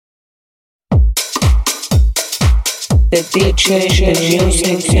The DJ, the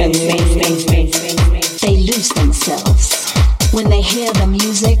music, and me. They lose themselves when they hear the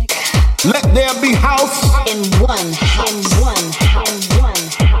music. Let there be house. In one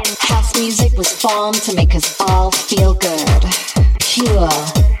house music was formed to make us all feel good. Pure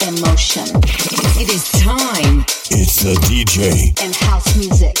emotion. It is time. It's the DJ. In house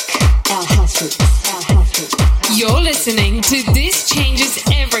music. Our house roots. You're listening to This Changes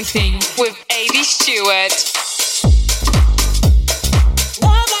Everything with A.B. Stewart.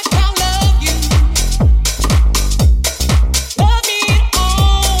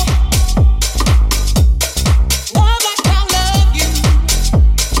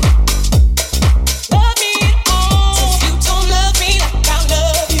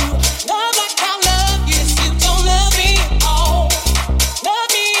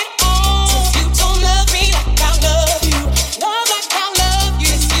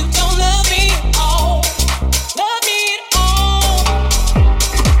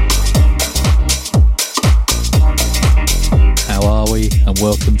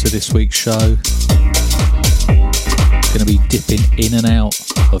 Welcome to this week's show. Going to be dipping in and out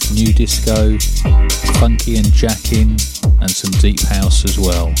of new disco, funky and jacking, and some deep house as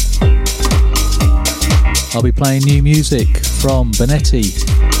well. I'll be playing new music from Benetti,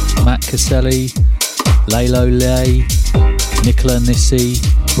 Matt Caselli, Lalo Lay, Nicola Nissi,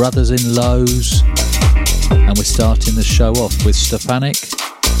 Brothers in Lows, and we're starting the show off with Stefanik,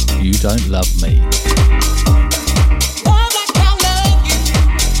 You Don't Love Me. Love me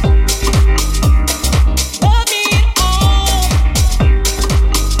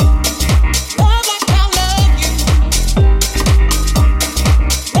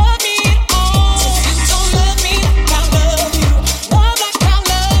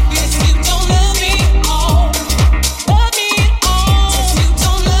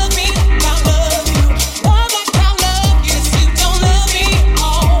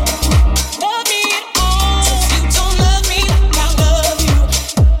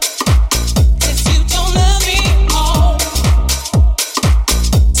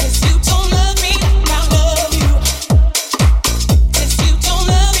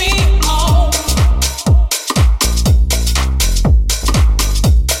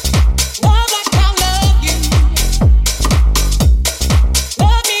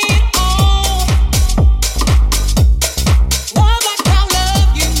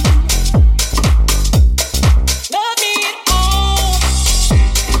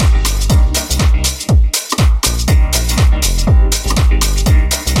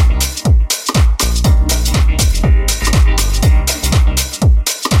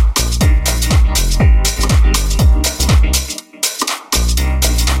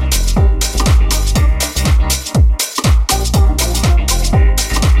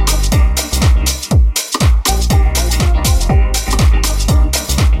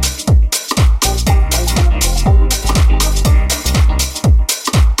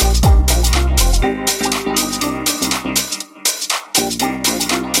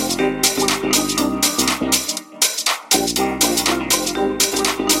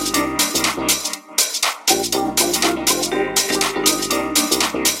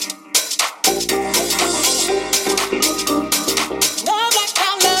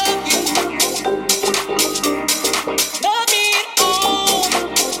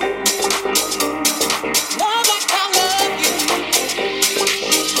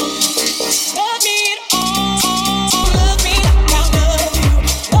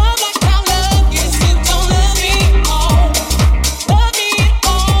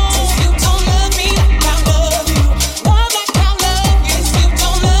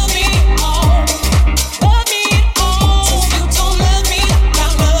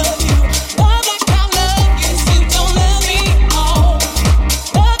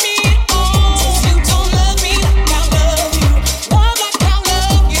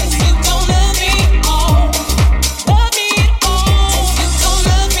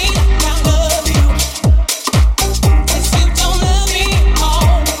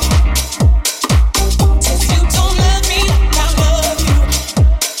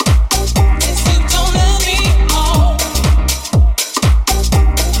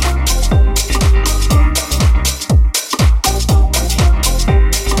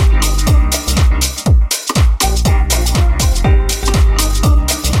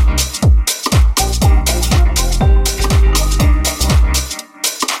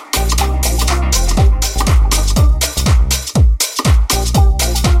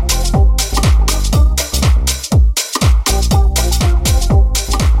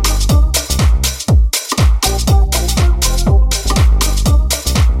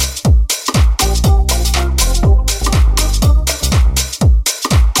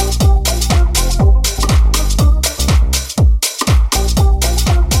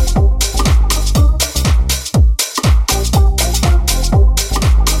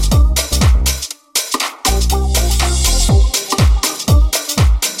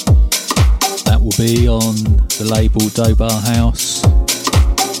B on the label Dobar House.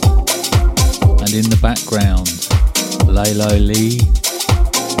 And in the background, Laylo Lee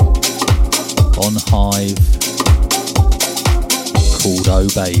on Hive called Oh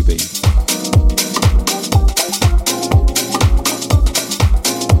Baby.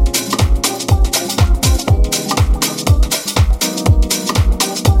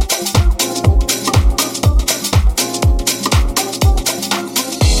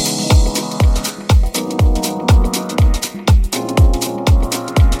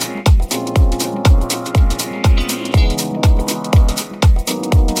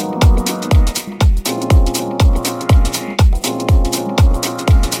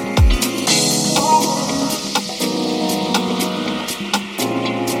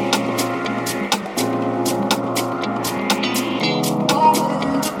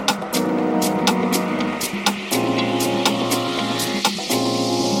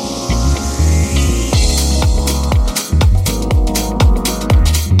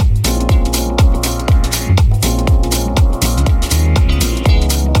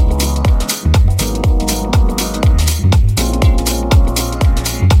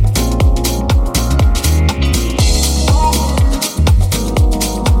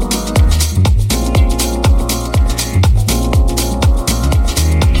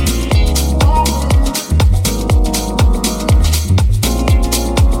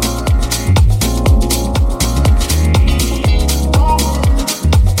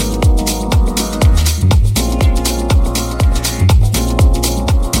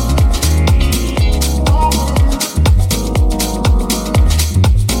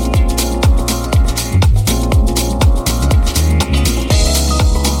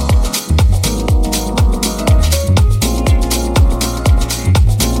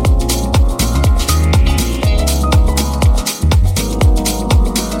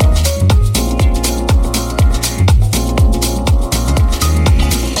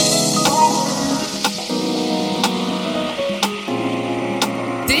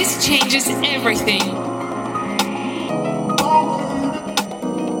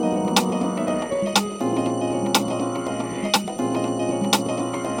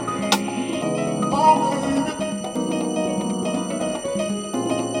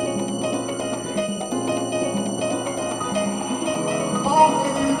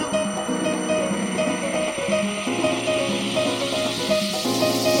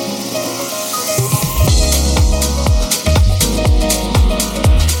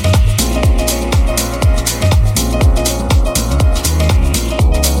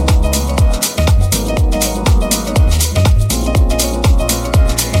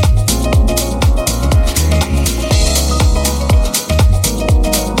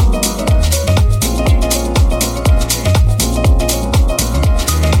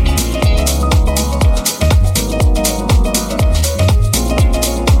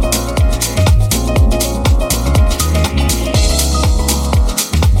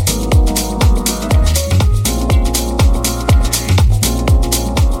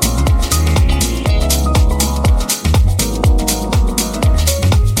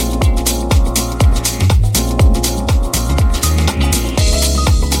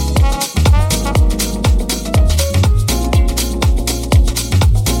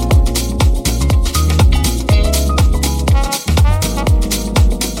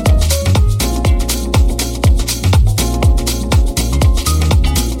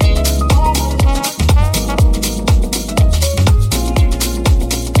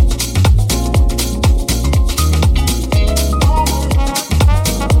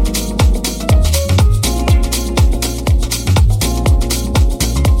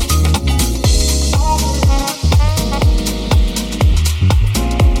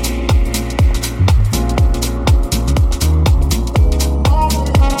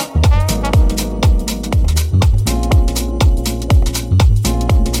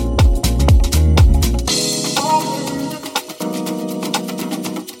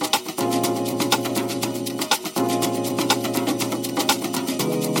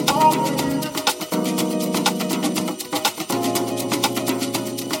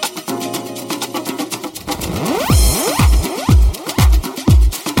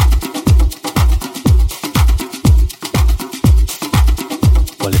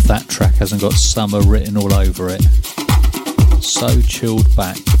 Hasn't got summer written all over it. So chilled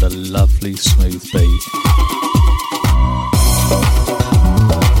back with a lovely smooth beat.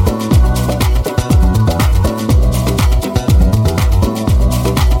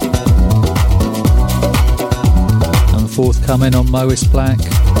 And forthcoming on Moist Black,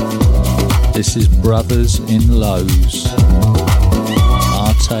 this is Brothers in Lows,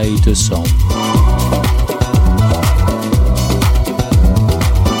 Arte de Son.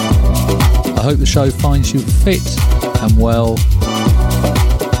 I hope the show finds you fit and well,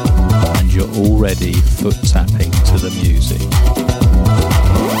 and you're already foot tapping to the music.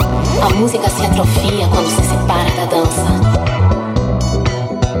 A música se atrofia quando se separa da dança.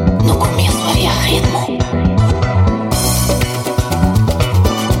 No começo havia ritmo.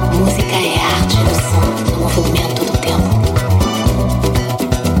 Música é arte do som, no movimento do tempo.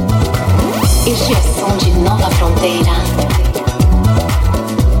 Este é som de nova fronteira.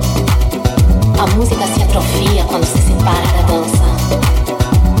 A música se atrofia quando se separa da dança.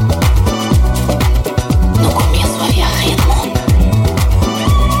 No começo havia ritmo.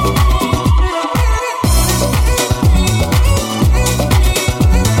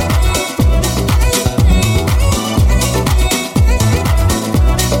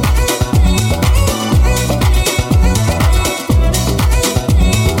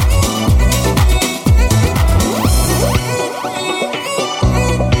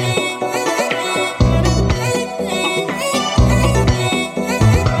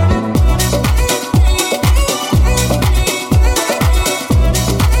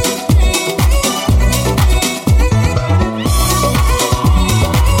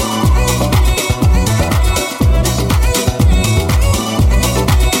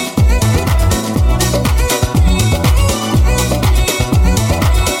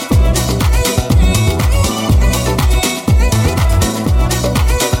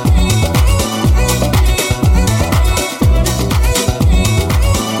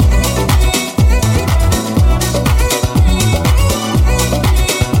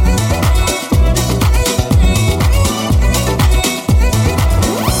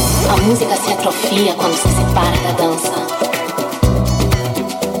 Quando se separa da dança.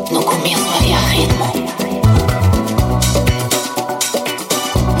 No começo havia ritmo.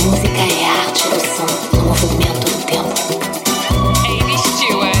 Música é arte do som, no movimento do tempo. Amy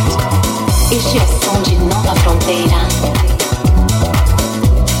Stewart. Este é som de nova fronteira.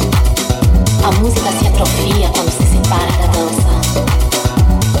 A música se atrofia quando se separa da dança.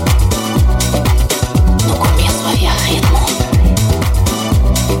 No começo havia ritmo.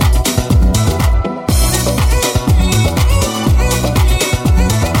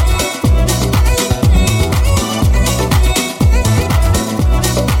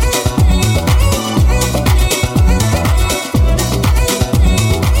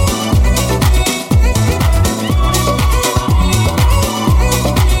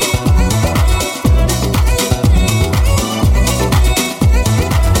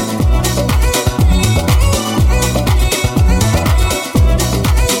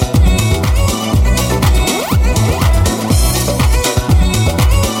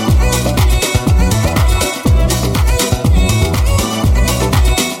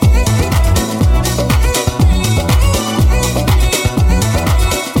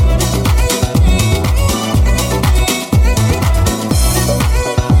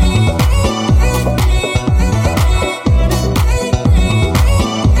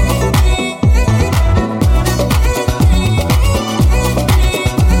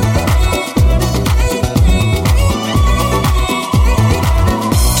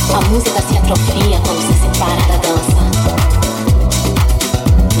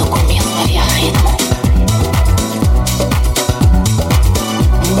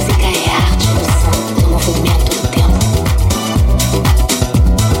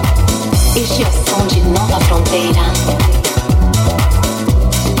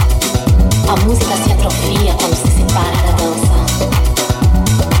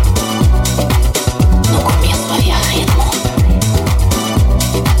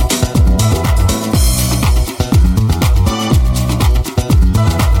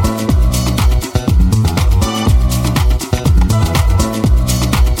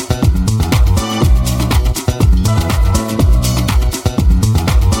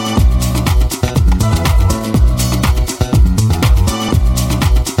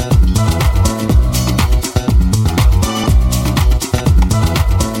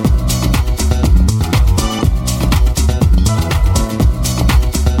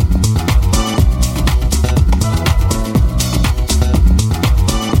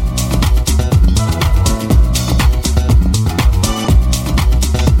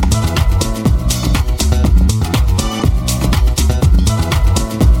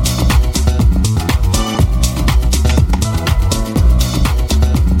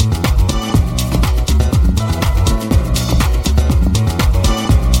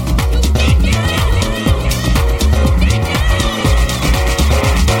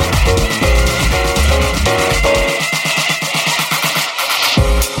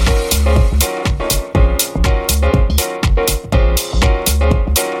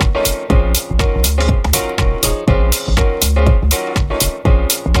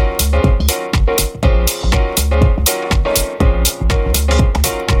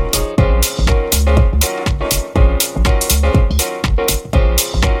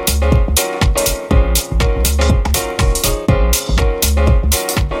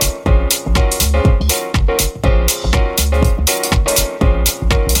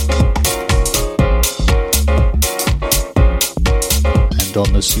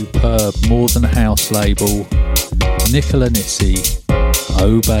 superb Northern House label, Nicola Nissi,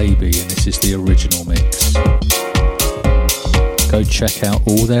 Oh Baby, and this is the original mix. Go check out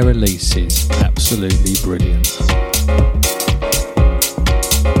all their releases, absolutely brilliant.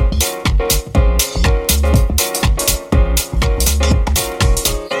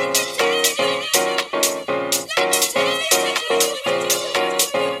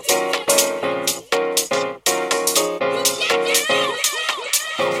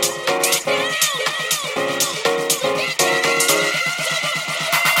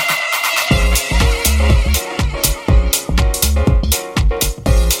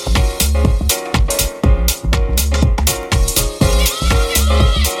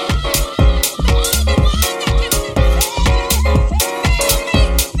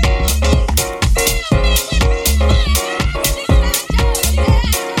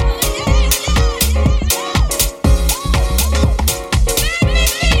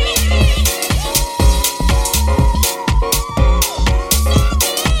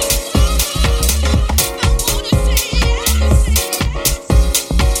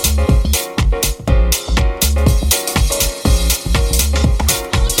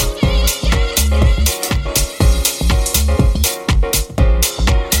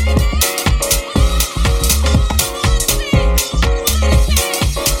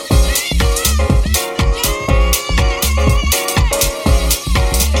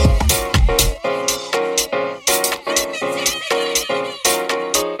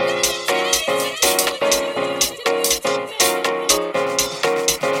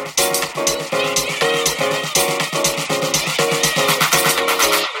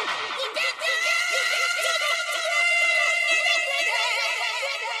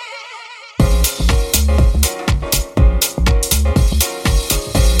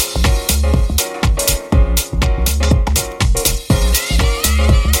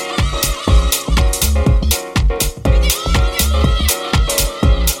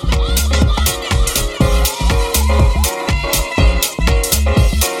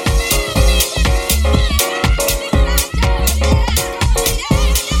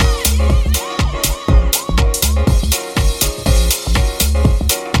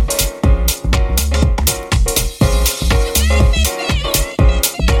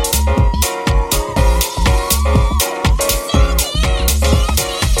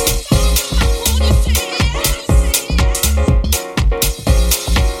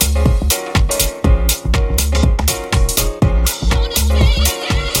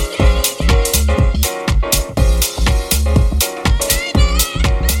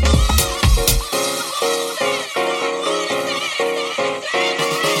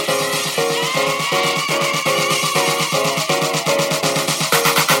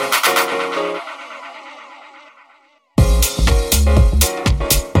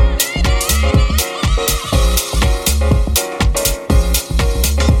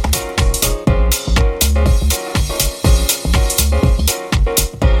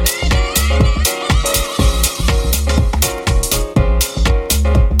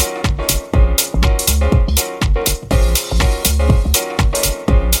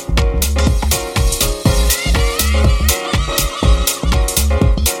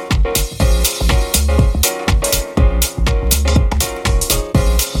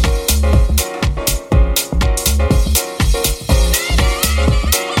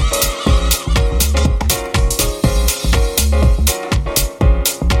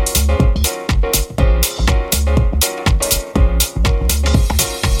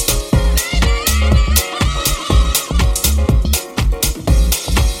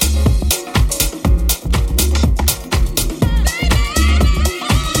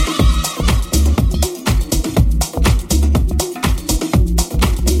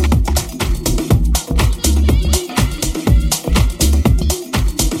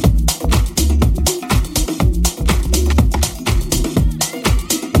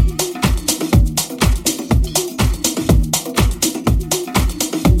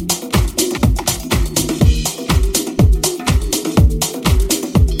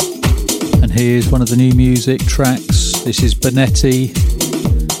 Here's one of the new music tracks. This is Bonetti,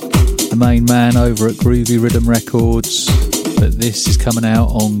 the main man over at Groovy Rhythm Records, but this is coming out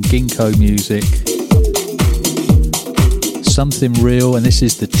on Ginkgo Music. Something Real, and this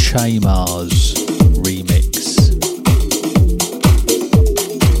is the Chamars remix.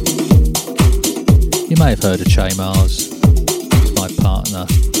 You may have heard of Chamars. He's my partner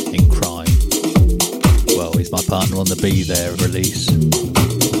in crime. Well, he's my partner on the Be There release.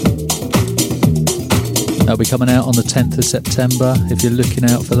 That'll be coming out on the 10th of September, if you're looking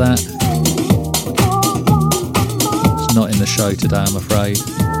out for that. It's not in the show today, I'm afraid.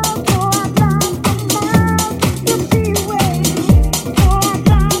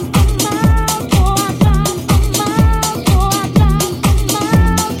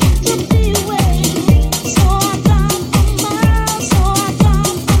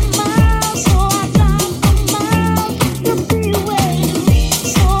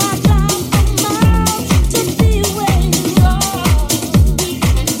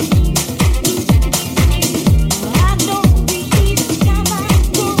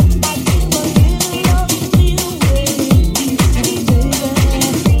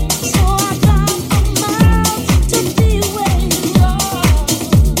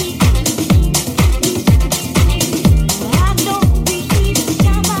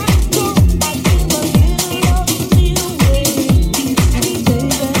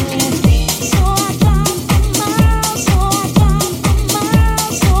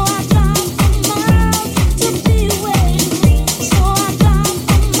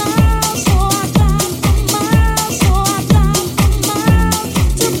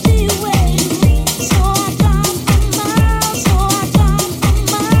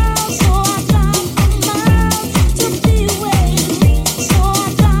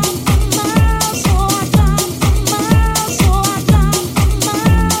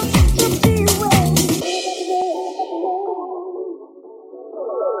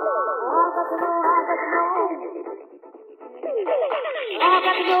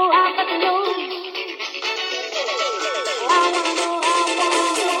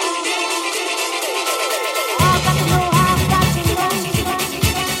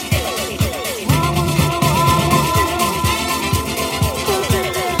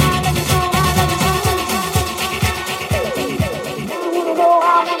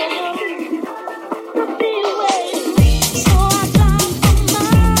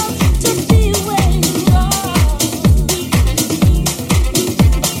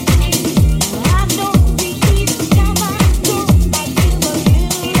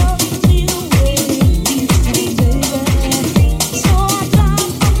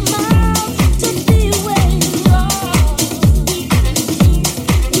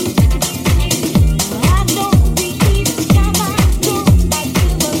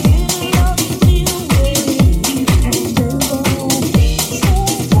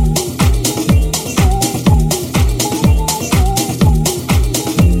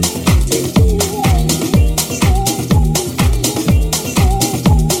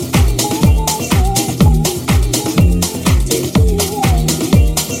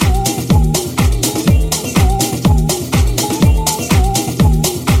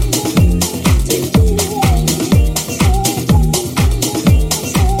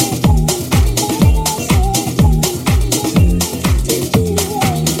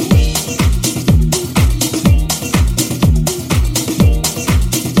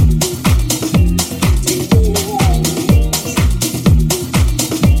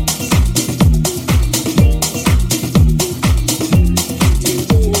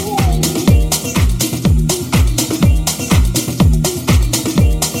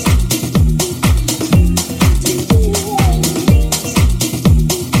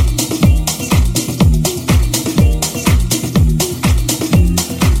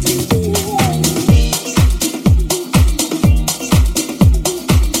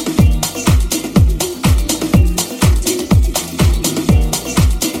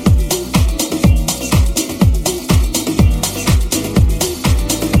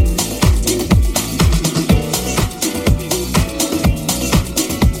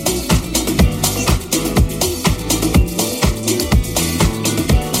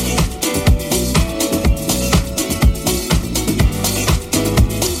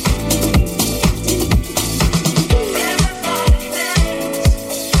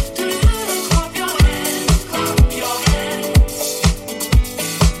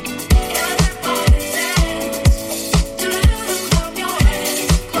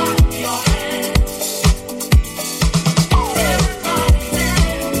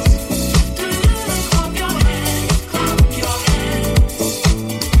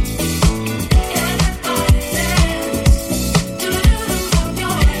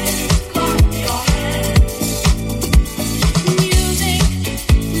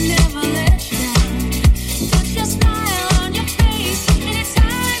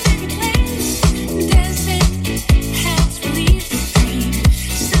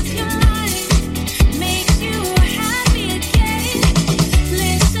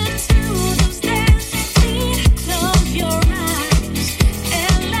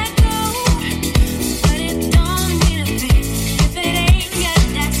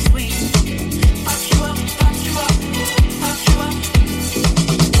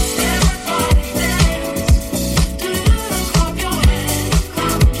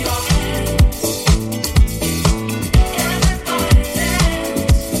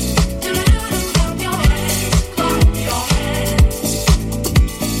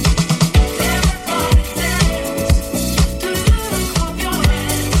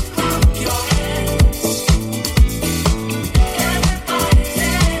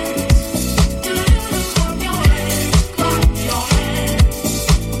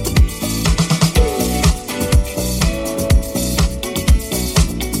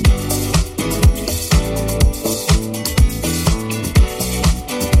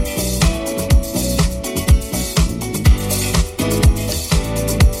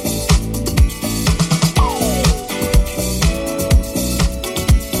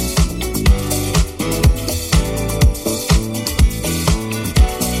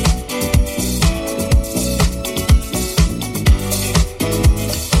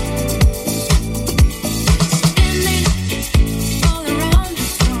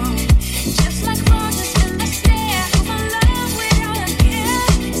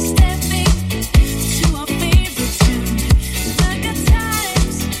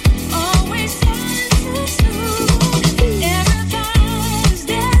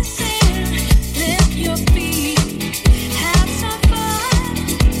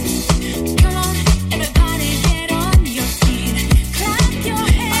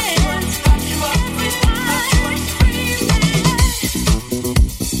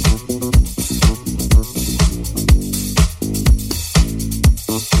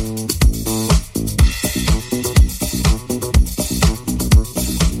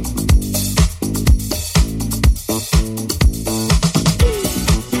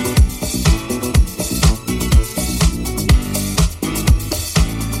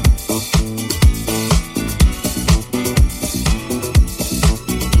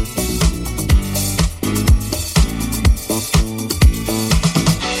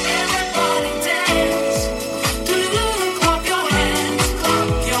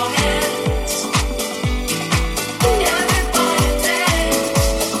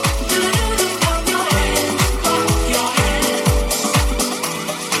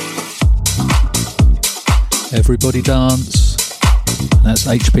 Everybody Dance. And that's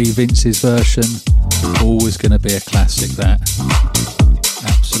HP Vince's version. Always going to be a classic, that.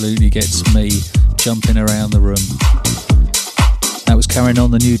 Absolutely gets me jumping around the room. That was carrying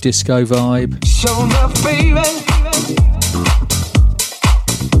on the new disco vibe. Show enough, baby.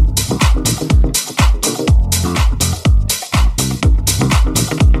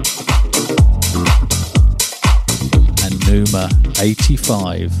 Numa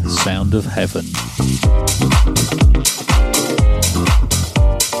 85, Sound of Heaven.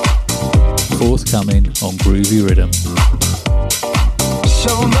 Forthcoming on Groovy Rhythm.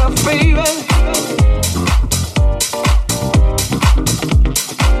 Show enough, baby.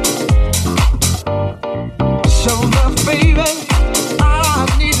 Show enough, baby. I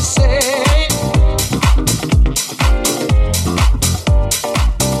need to say.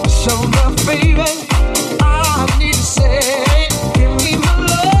 Show enough, baby.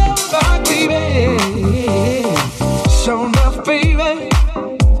 Show enough, baby.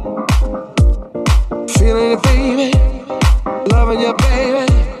 Feeling it, baby. Loving you, baby.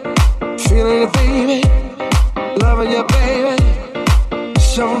 Feeling it, baby. Loving you, baby.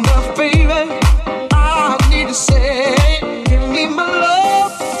 Show enough, baby. I need to say, give me my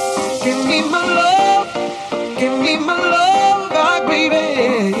love. Give me my love. Give me my love back, baby.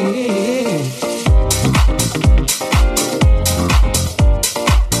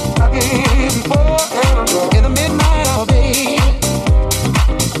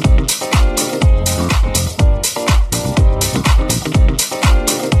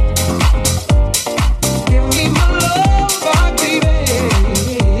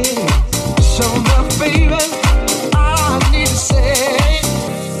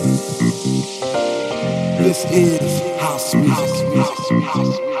 This is house music.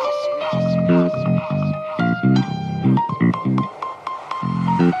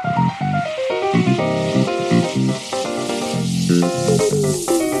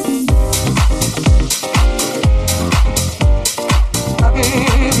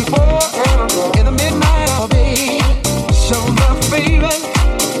 In the midnight hour, baby. Show enough, baby.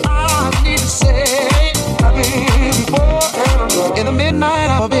 I need to say, in the midnight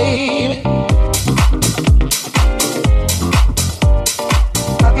hour, baby.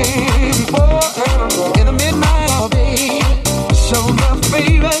 In the midnight hour, baby. Show enough,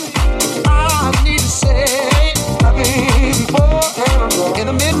 baby. I need to say, in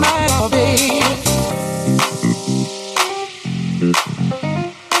the midnight hour, baby.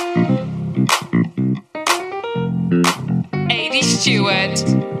 A.D. Stewart.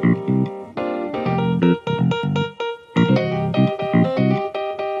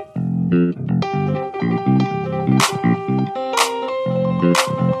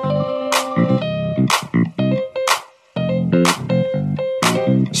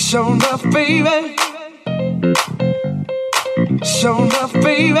 Show enough, baby. Show enough,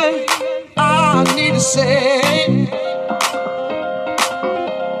 baby. I need to say,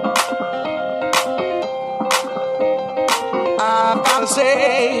 I've got to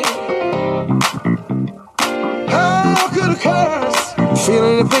say, how could a curse?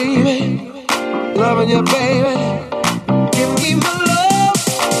 Feeling it, baby. Loving you, baby. Give me my love.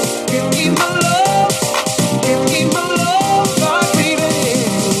 Give me my love. Give me my love, my baby.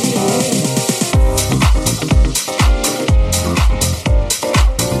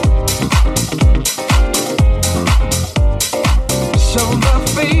 Show enough,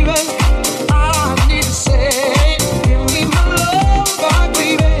 baby. I need to say, give me my love, my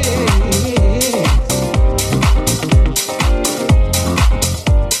baby.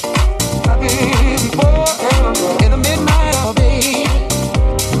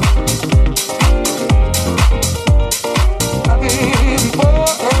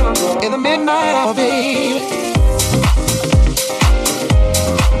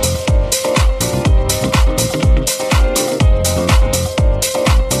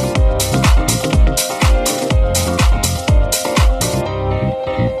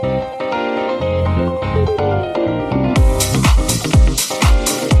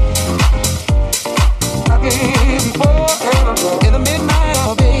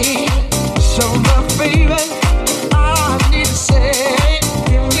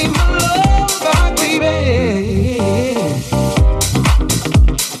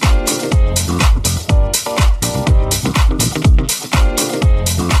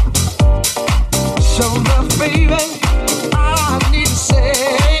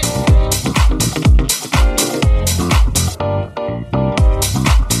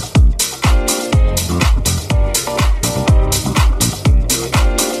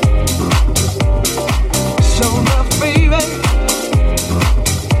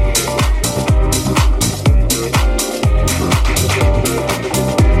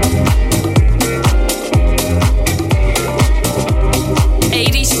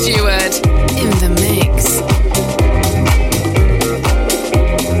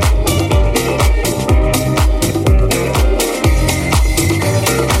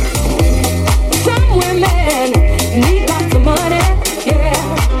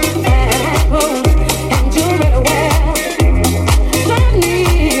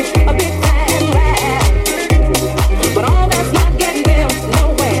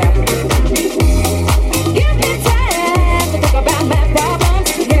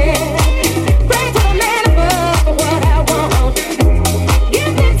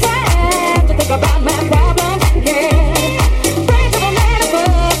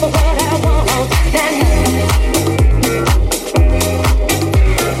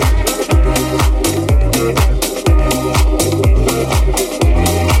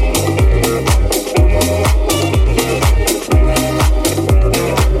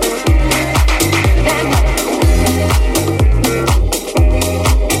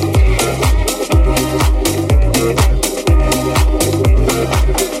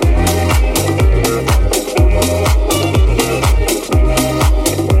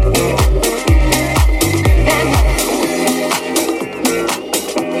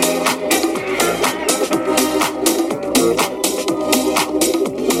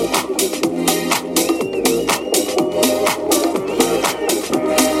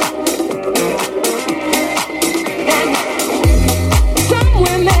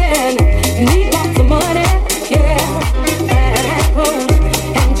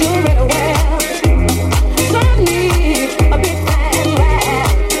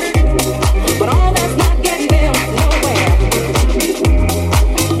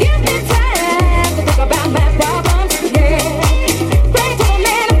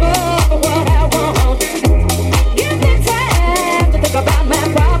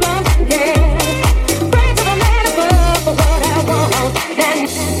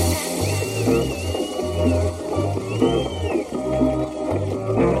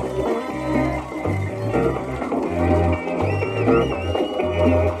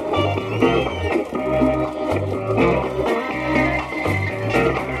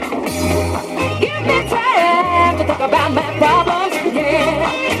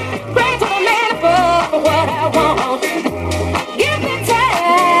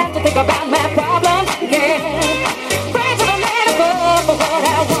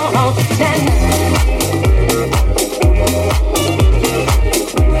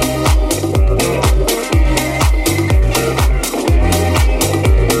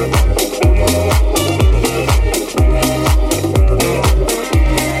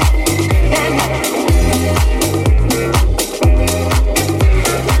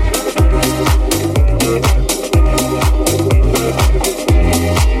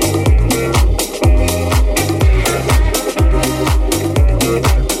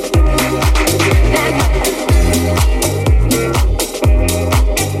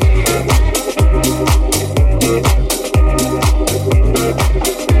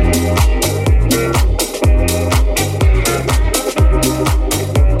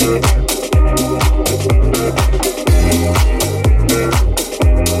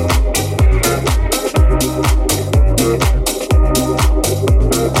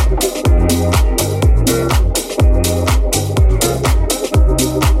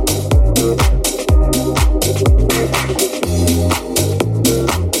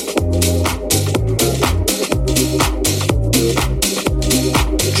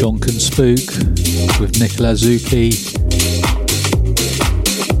 Spook with Nicola Zucchi.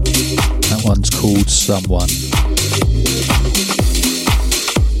 That one's called Someone.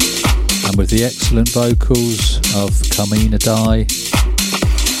 And with the excellent vocals of Carmina Dye,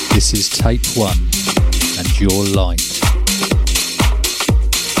 this is Tape 1 and Your Light.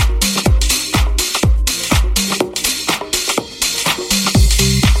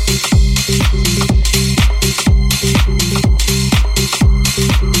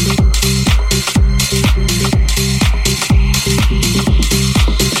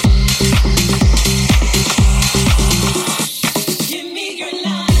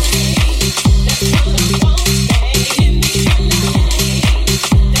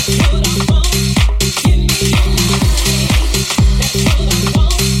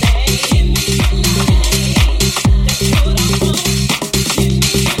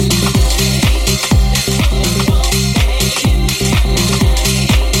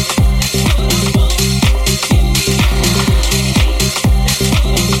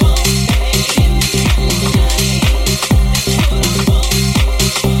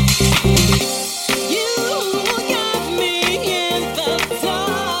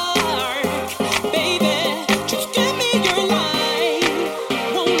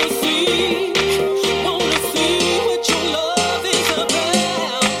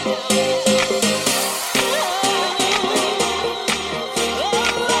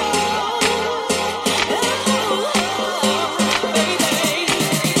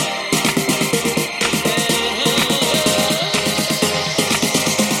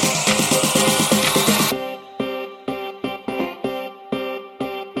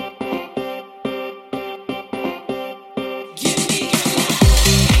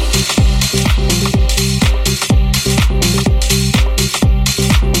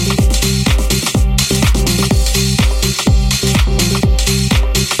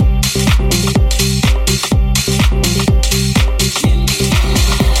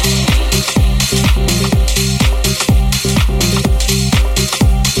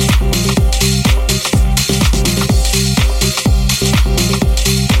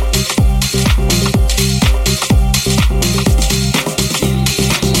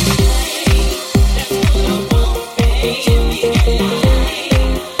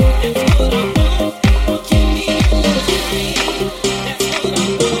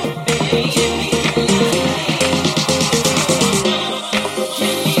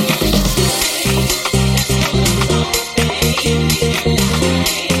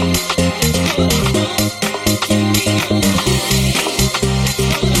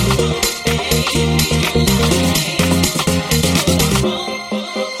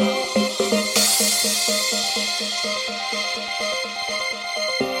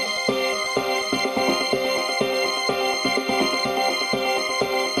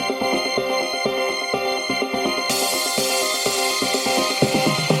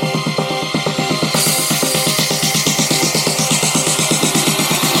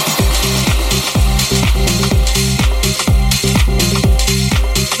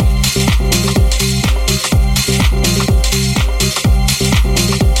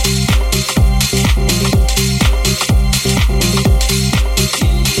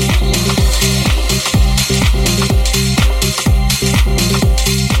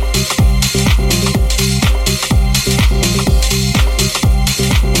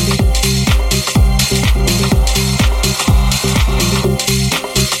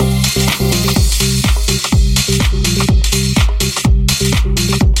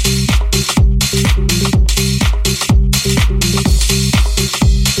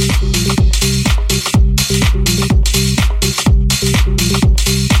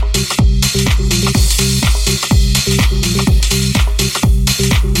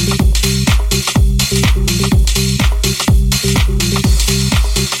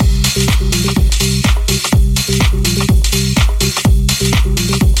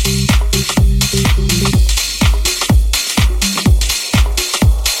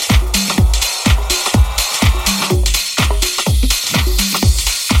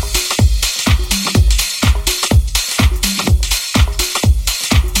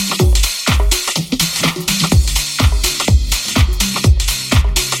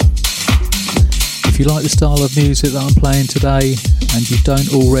 you like the style of music that I'm playing today and you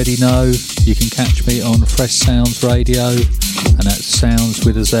don't already know, you can catch me on Fresh Sounds Radio, and that's Sounds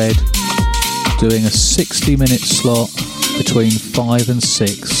with a Z, doing a 60-minute slot between 5 and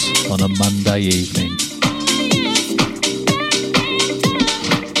 6 on a Monday evening.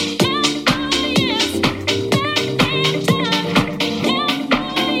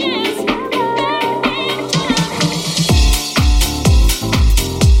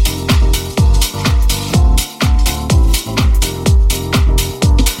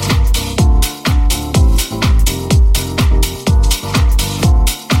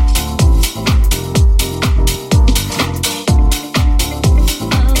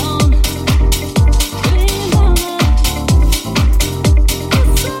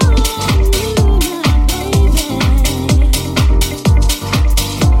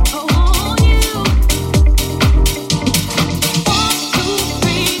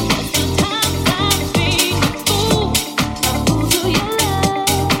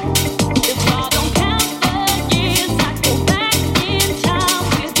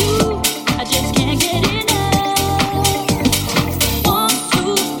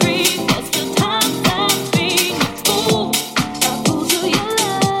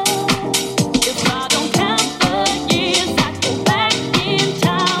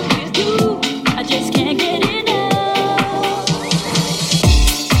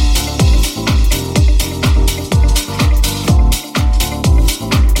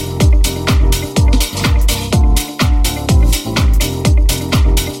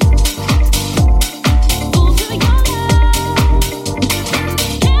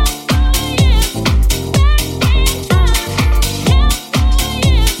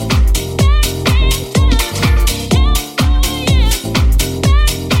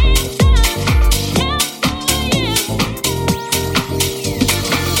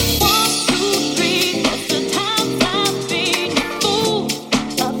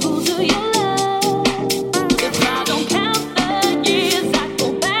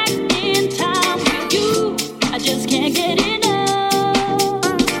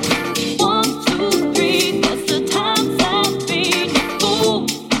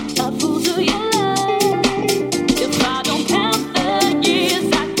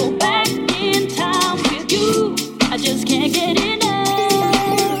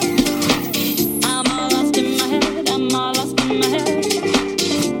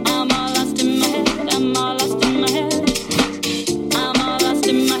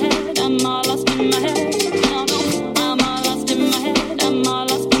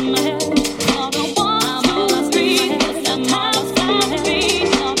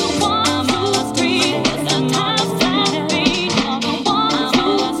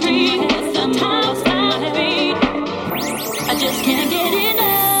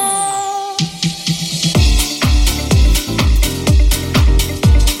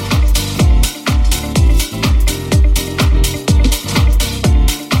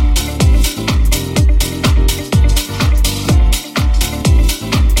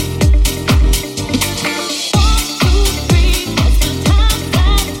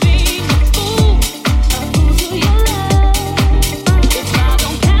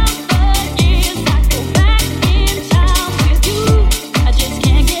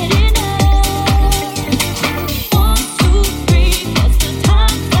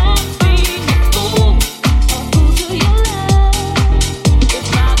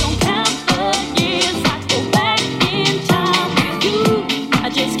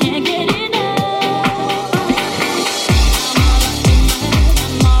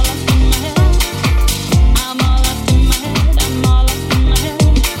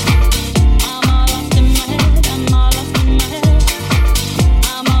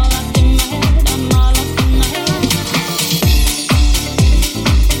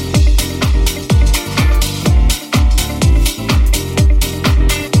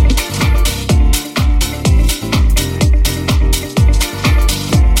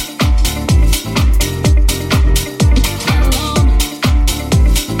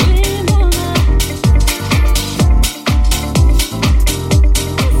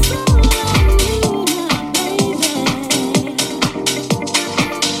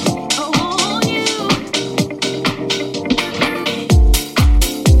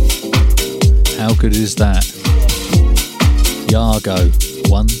 as that. Yargo,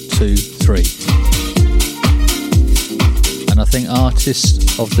 1, 2, 3. And I think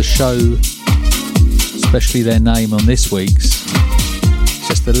artists of the show, especially their name on this week's,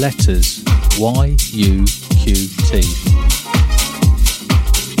 just the letters Y-U-Q-T.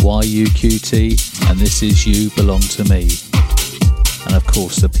 Y-U-Q-T, and This Is You Belong to Me. And of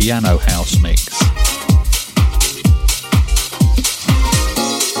course the piano house mix.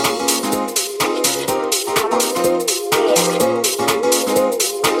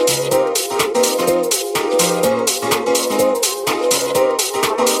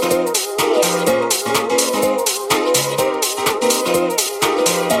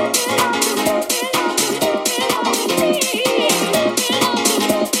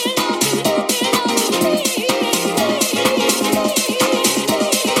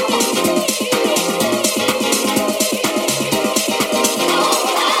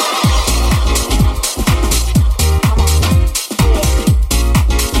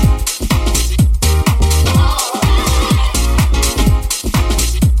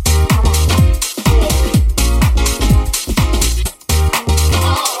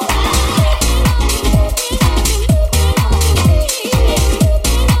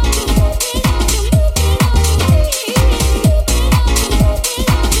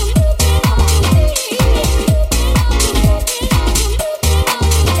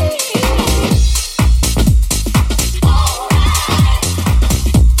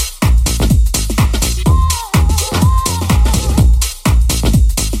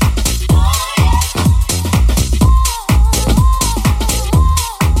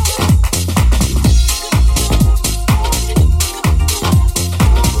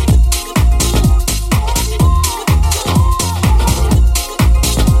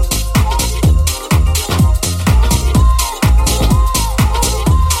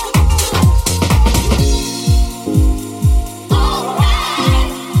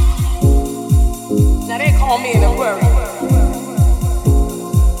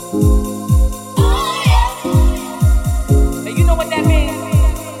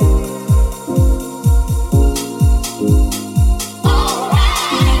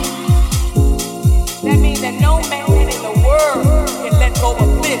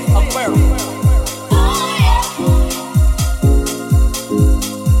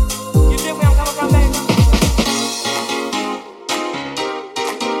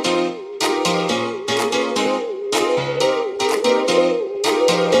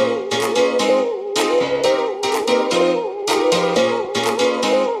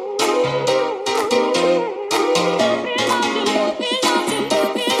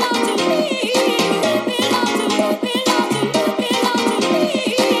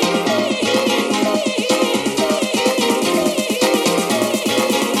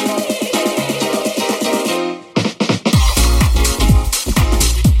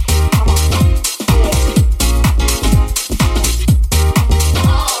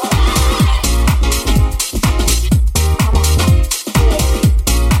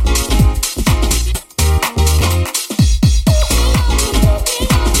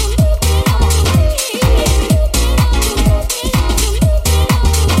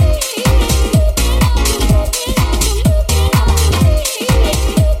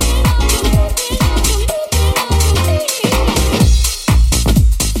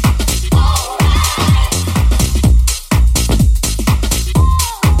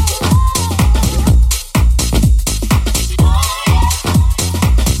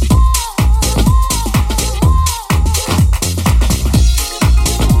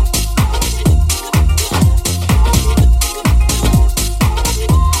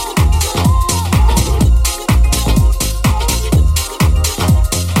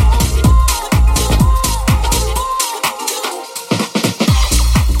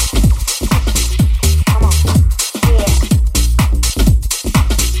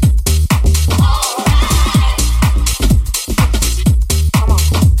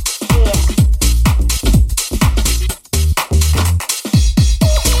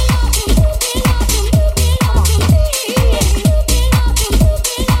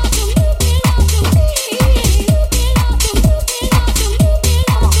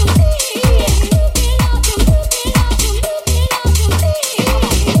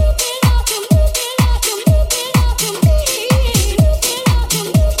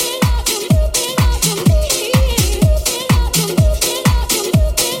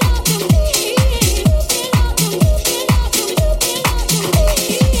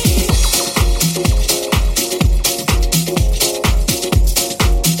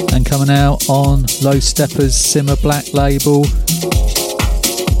 Coming out on Low Steppers Simmer Black label.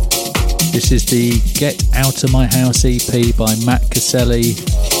 This is the Get Out of My House EP by Matt Caselli,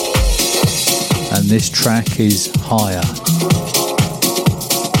 and this track is Higher.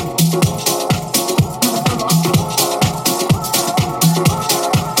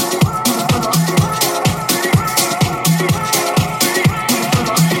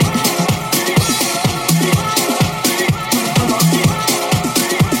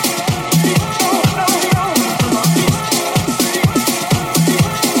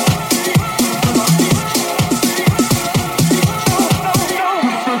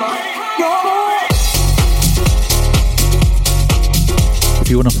 If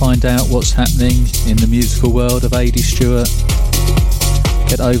you want to find out what's happening in the musical world of AD Stewart,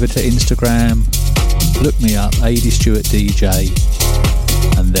 get over to Instagram, look me up, AD Stewart DJ,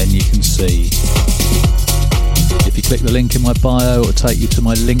 and then you can see. If you click the link in my bio, it'll take you to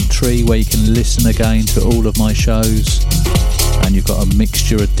my link tree where you can listen again to all of my shows, and you've got a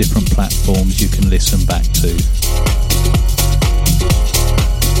mixture of different platforms you can listen back to.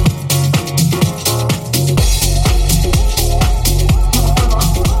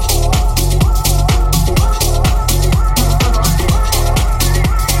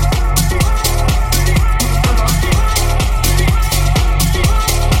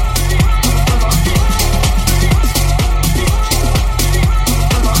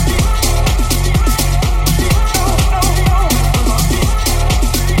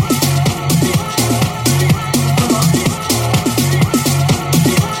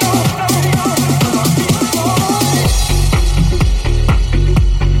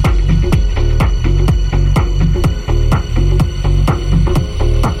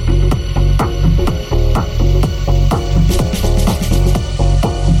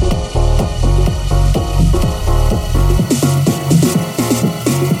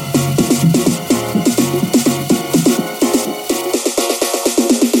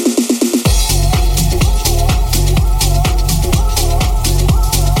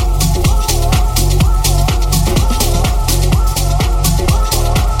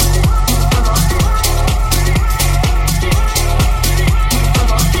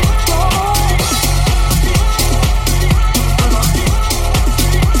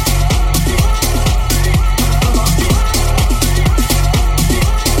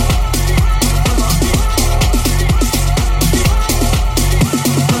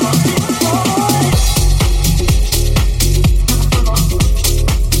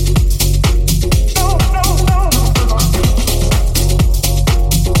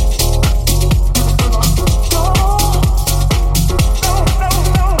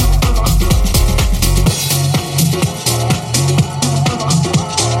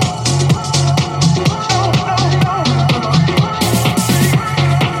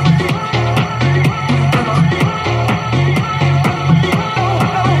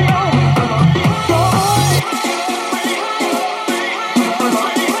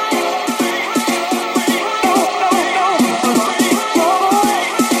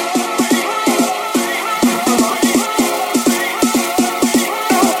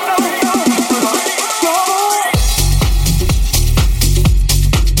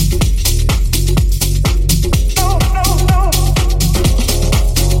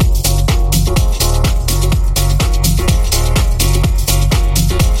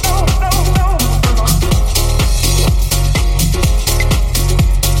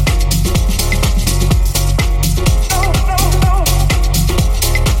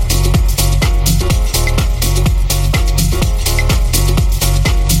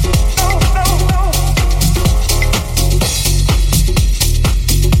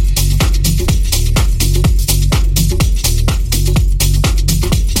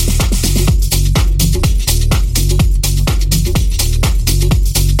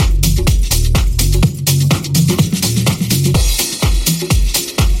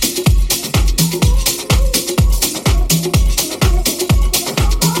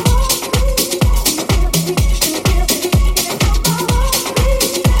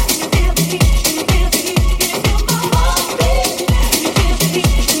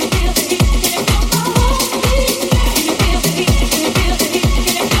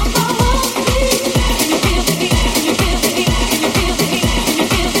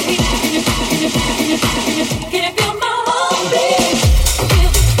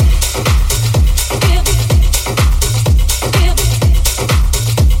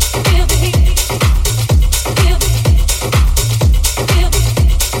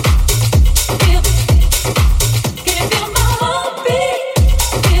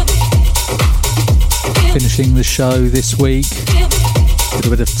 finishing the show this week with a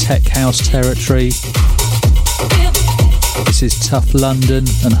bit of tech house territory. This is Tough London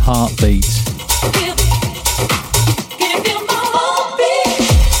and Heartbeat.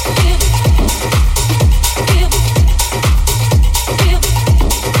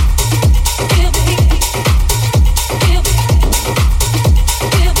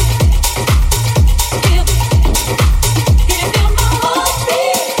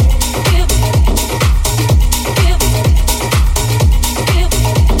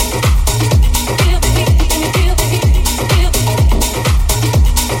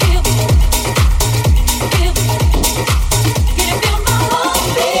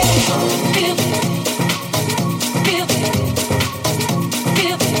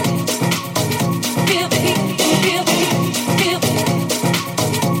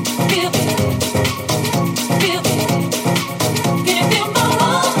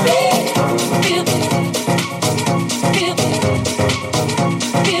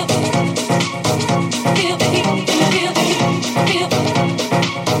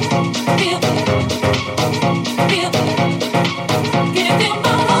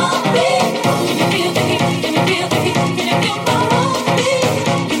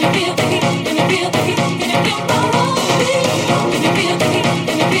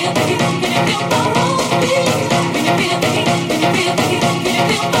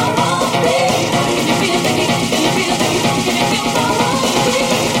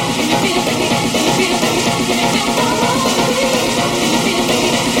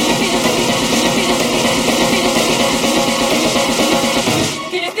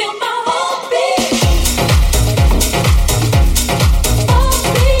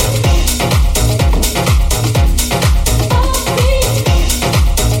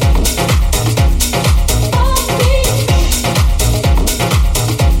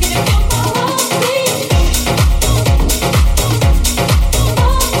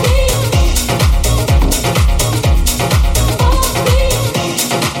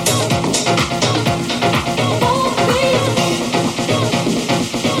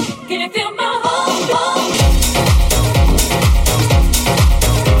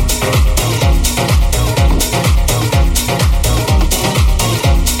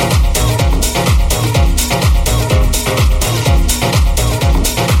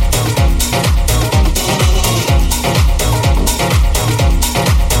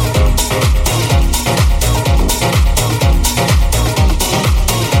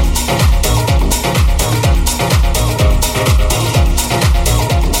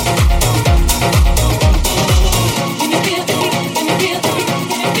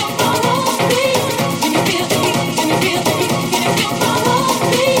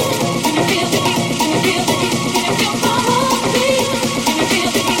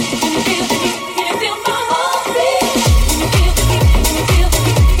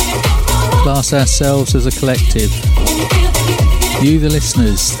 Ourselves as a collective. You, the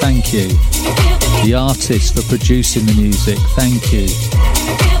listeners, thank you. The artists for producing the music, thank you.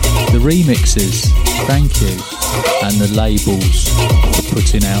 The remixers, thank you. And the labels for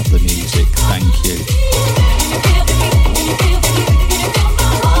putting out the music, thank you.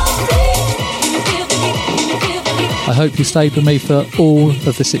 I hope you stayed with me for all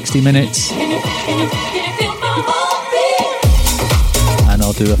of the 60 minutes.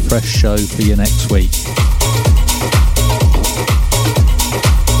 I'll do a fresh show for you next week.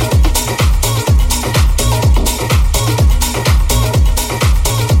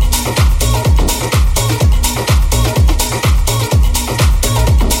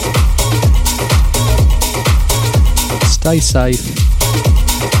 Stay safe,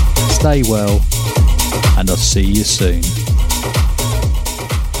 stay well, and I'll see you soon.